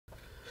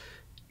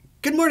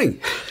Good morning.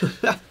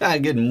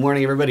 Good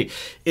morning, everybody.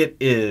 It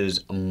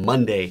is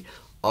Monday,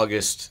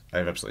 August, I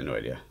have absolutely no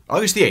idea.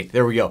 August the 8th,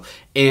 there we go.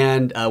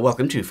 And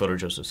welcome to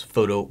PhotoJoseph's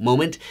Photo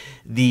Moment,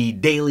 the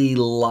daily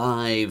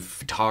live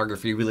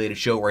photography related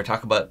show where I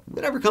talk about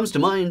whatever comes to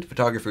mind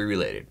photography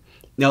related.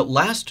 Now,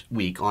 last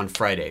week on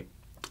Friday,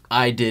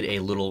 I did a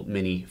little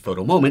mini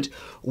photo moment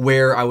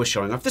where I was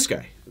showing off this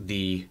guy,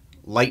 the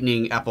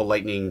Apple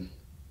Lightning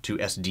to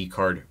SD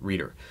card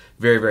reader.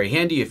 Very, very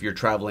handy if you're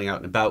traveling out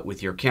and about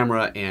with your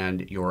camera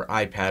and your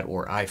iPad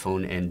or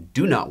iPhone and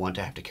do not want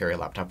to have to carry a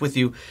laptop with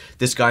you.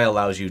 This guy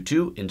allows you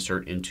to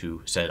insert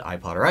into said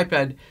iPod or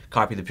iPad,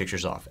 copy the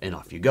pictures off, and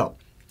off you go.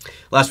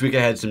 Last week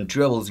I had some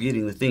troubles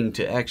getting the thing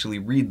to actually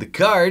read the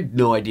card.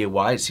 No idea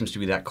why. It seems to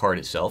be that card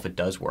itself. It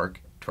does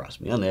work.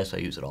 Trust me on this. I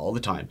use it all the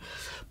time.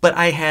 But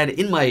I had,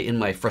 in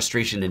my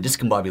frustration and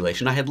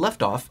discombobulation, I had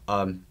left off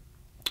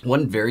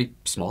one very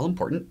small,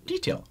 important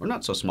detail, or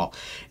not so small.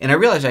 And I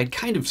realized I'd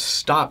kind of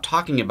stopped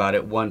talking about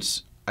it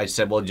once I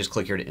said, well, just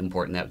click here to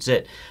import and that's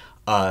it.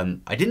 I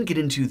didn't get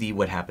into the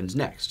what happens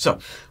next. So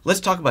let's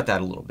talk about that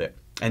a little bit.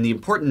 And the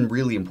important,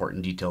 really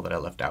important detail that I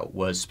left out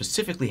was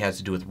specifically has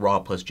to do with RAW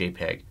plus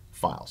JPEG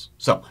files.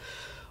 So,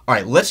 all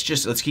right, let's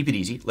keep it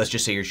easy. Let's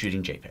just say you're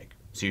shooting JPEG.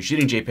 So you're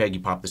shooting JPEG,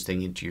 you pop this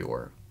thing into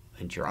your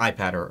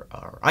iPad or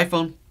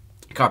iPhone.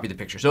 Copy the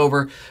pictures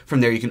over.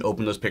 From there, you can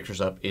open those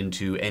pictures up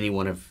into any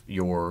one of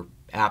your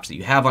apps that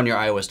you have on your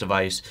iOS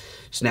device,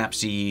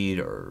 Snapseed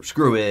or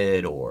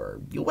Screwit or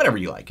whatever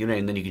you like. And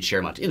then you can share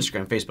them out to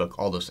Instagram, Facebook,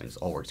 all those things.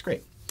 All works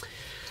great.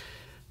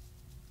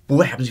 But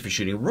what happens if you're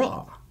shooting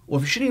RAW?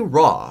 Well, if you're shooting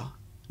RAW,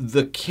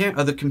 the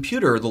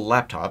computer, the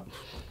laptop,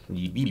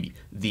 the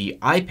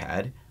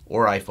iPad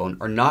or iPhone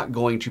are not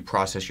going to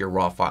process your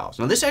RAW files.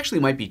 Now this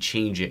actually might be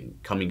changing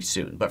coming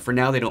soon, but for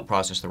now they don't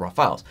process the RAW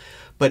files.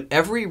 But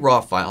every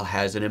RAW file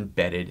has an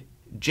embedded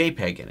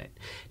JPEG in it.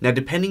 Now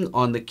depending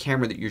on the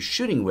camera that you're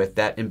shooting with,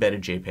 that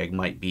embedded JPEG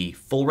might be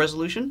full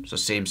resolution, so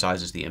same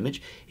size as the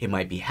image. It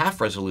might be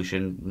half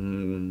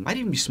resolution, might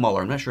even be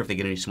smaller. I'm not sure if they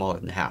get any smaller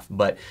than half,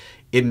 but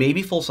it may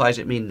be full size,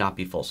 it may not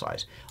be full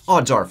size.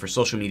 Odds are for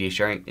social media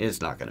sharing,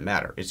 it's not gonna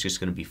matter. It's just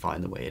gonna be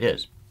fine the way it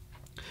is.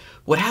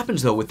 What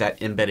happens though with that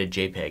embedded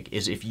JPEG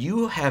is if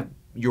you have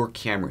your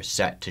camera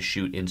set to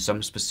shoot in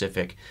some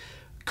specific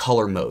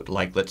color mode,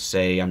 like let's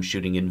say I'm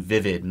shooting in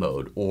vivid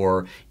mode,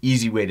 or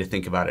easy way to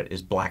think about it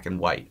is black and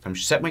white. If I'm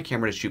set my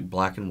camera to shoot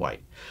black and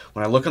white,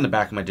 when I look on the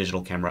back of my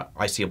digital camera,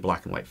 I see a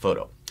black and white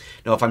photo.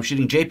 Now if I'm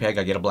shooting JPEG,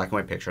 I get a black and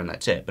white picture and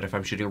that's it. But if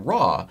I'm shooting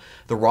RAW,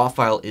 the RAW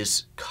file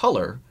is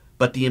color,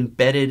 but the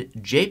embedded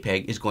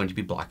JPEG is going to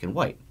be black and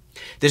white.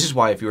 This is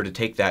why if you were to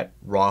take that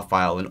RAW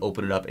file and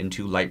open it up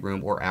into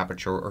Lightroom or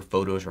Aperture or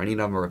Photos or any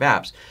number of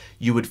apps,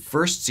 you would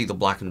first see the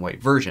black and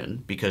white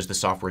version because the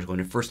software is going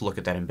to first look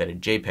at that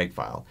embedded JPEG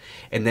file.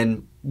 And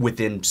then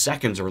within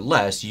seconds or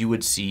less, you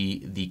would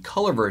see the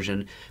color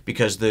version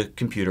because the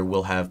computer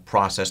will have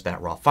processed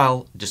that RAW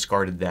file,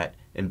 discarded that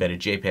embedded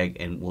JPEG,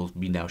 and will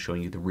be now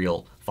showing you the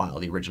real file,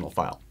 the original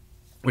file,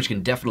 which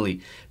can definitely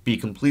be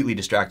completely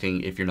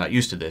distracting if you're not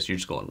used to this. You're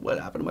just going, what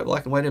happened to my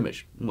black and white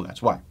image? Well,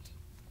 that's why.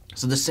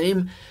 So the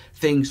same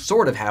thing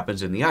sort of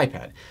happens in the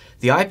iPad.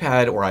 The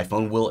iPad or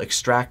iPhone will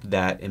extract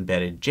that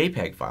embedded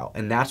JPEG file,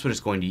 and that's what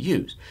it's going to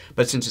use.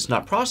 But since it's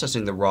not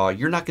processing the RAW,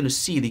 you're not going to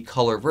see the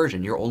color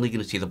version. You're only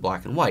going to see the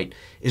black and white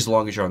as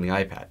long as you're on the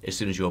iPad. As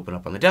soon as you open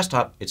up on the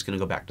desktop, it's going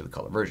to go back to the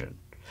color version.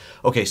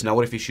 Okay, so now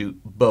what if you shoot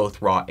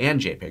both RAW and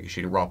JPEG? You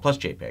shoot RAW plus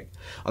JPEG.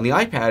 On the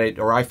iPad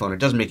or iPhone, it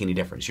doesn't make any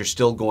difference. You're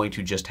still going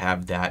to just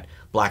have that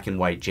black and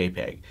white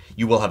JPEG.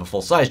 You will have a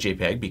full-size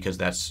JPEG because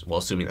that's, well,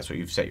 assuming that's what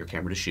you've set your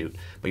camera to shoot,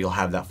 but you'll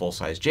have that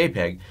full-size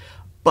JPEG.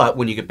 But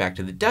when you get back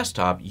to the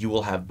desktop, you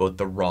will have both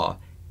the RAW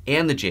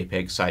and the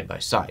JPEG side by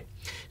side.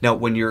 Now,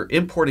 when you're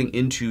importing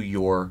into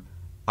your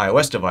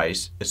iOS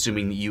device,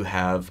 assuming that you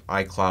have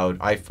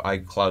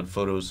iCloud,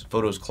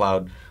 Photos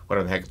Cloud,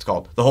 whatever the heck it's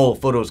called, the whole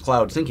Photos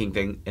Cloud syncing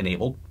thing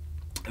enabled,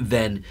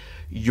 then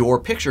your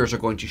pictures are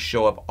going to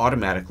show up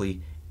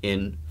automatically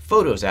in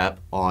Photos app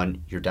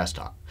on your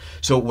desktop.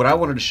 So what I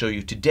wanted to show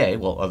you today,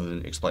 well, other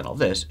than explain all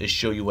this, is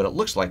show you what it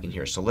looks like in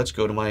here. So let's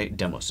go to my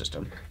demo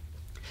system.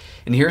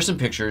 And here are some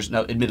pictures.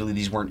 Now, admittedly,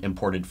 these weren't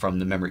imported from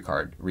the memory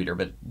card reader,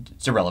 but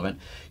it's irrelevant.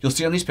 You'll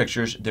see on these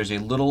pictures, there's a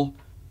little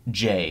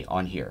J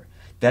on here.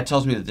 That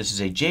tells me that this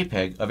is a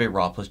JPEG of a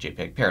RAW plus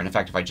JPEG pair. And in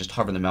fact, if I just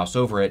hover the mouse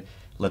over it,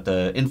 let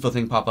the info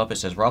thing pop up, it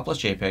says RAW plus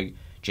JPEG,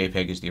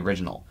 JPEG is the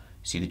original.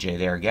 See the J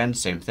there again,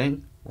 same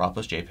thing, RAW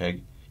plus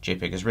JPEG,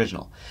 JPEG is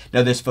original.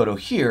 Now this photo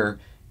here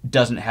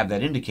doesn't have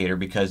that indicator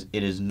because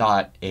it is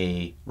not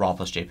a RAW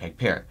plus JPEG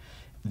pair.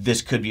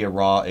 This could be a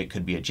RAW, it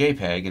could be a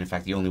JPEG, and in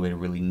fact the only way to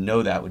really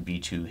know that would be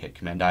to hit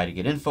Command I to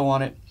get info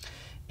on it.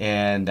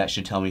 And that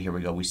should tell me, here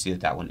we go, we see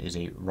that that one is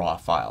a RAW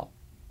file.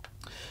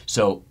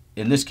 So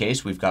in this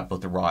case, we've got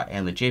both the RAW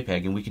and the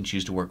JPEG, and we can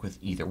choose to work with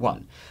either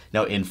one.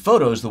 Now in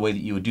Photos, the way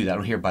that you would do that,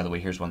 oh, here, by the way,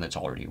 here's one that's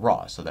already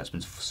RAW, so that's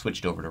been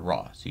switched over to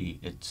RAW.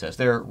 See, it says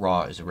there,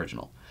 RAW is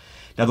original.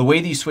 Now the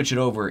way that you switch it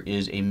over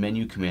is a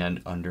menu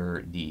command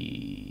under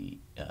the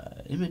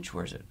image,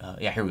 where is it?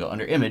 Yeah, here we go,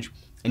 under image,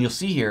 and you'll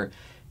see here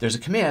there's a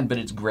command, but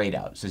it's grayed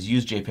out. It says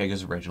use JPEG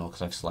as original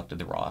because I've selected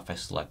the RAW. If I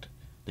select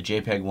the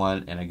JPEG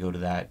one and I go to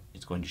that,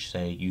 it's going to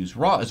say use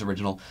RAW as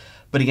original.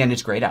 But again,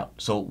 it's grayed out.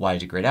 So why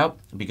is it grayed out?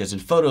 Because in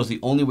Photos, the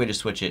only way to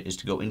switch it is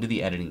to go into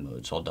the editing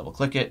mode. So I'll double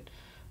click it,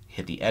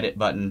 hit the edit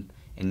button,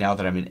 and now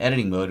that I'm in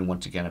editing mode, and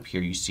once again up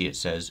here you see it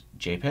says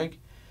JPEG.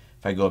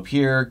 If I go up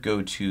here,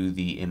 go to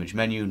the image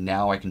menu,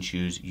 now I can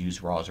choose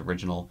use RAW as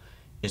original.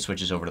 It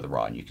switches over to the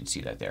RAW, and you can see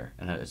that there.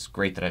 And it's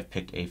great that I've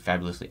picked a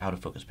fabulously out of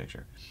focus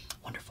picture.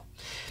 Wonderful.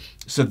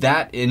 So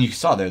that, and you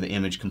saw there the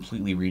image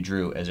completely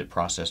redrew as it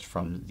processed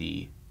from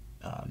the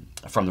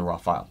RAW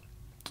file.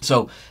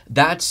 So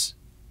that's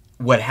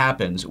what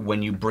happens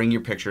when you bring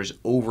your pictures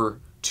over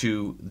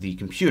to the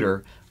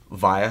computer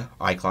via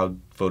iCloud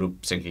photo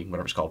syncing,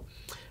 whatever it's called,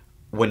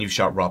 when you've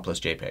shot RAW plus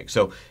JPEG.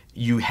 So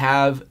you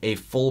have a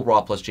full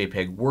RAW plus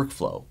JPEG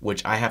workflow,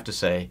 which I have to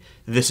say,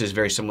 this is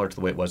very similar to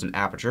the way it was in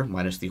Aperture,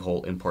 minus the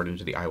whole import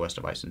into the iOS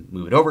device and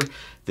move it over.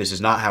 This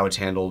is not how it's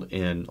handled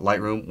in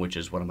Lightroom, which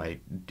is one of my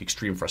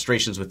extreme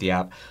frustrations with the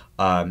app.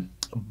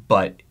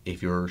 But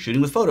if you're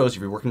shooting with photos,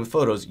 if you're working with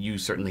photos, you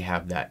certainly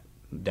have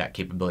that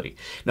capability.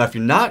 Now, if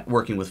you're not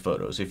working with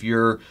photos, if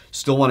you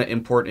still want to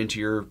import into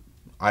your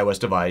iOS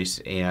device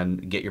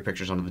and get your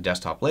pictures onto the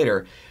desktop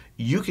later,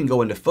 you can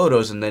go into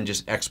Photos and then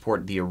just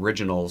export the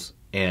originals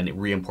and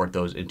re-import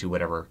those into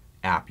whatever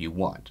app you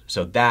want.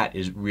 So that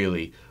is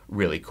really,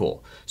 really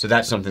cool. So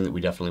that's something that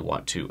we definitely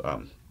want to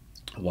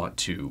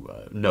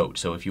note.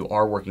 So if you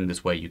are working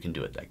this way, you can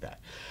do it like that.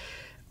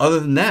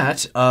 Other than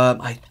that,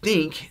 I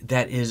think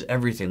that is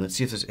everything. Let's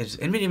see if there's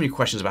anybody have any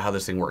questions about how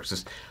this thing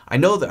works. I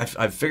know that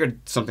I've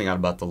figured something out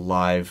about the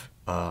live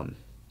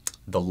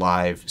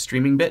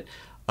streaming bit.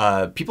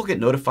 People get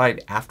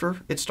notified after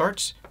it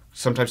starts,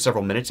 sometimes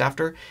several minutes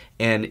after,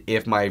 and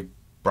if my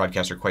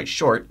broadcasts are quite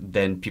short,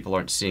 then people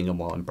aren't seeing them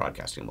while I'm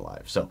broadcasting them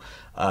live. So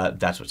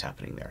that's what's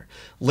happening there.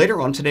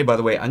 Later on today, by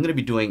the way, I'm going to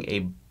be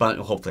doing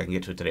hopefully I can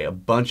get to it today, a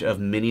bunch of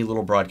mini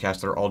little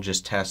broadcasts that are all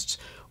just tests.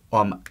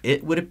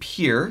 It would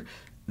appear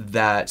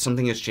that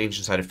something has changed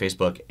inside of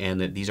Facebook and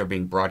that these are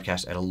being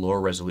broadcast at a lower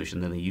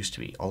resolution than they used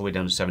to be, all the way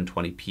down to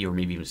 720p or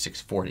maybe even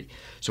 640.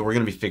 So we're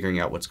going to be figuring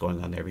out what's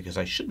going on there because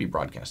I should be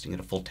broadcasting at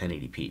a full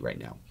 1080p right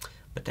now.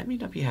 But that may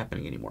not be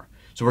happening anymore.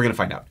 So we're going to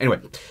find out. Anyway,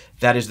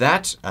 that is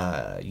that.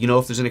 You know,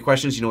 if there's any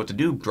questions, you know what to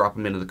do. Drop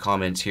them into the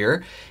comments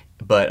here.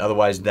 But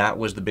otherwise, that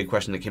was the big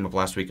question that came up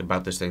last week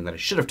about this thing that I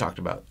should have talked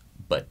about,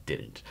 but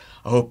didn't.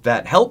 I hope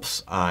that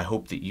helps. I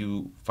hope that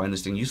you find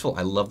this thing useful.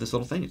 I love this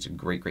little thing. It's a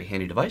great, great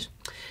handy device.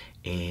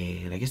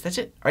 And I guess that's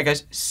it. All right,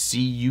 guys.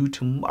 See you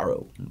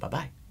tomorrow.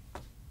 Bye-bye.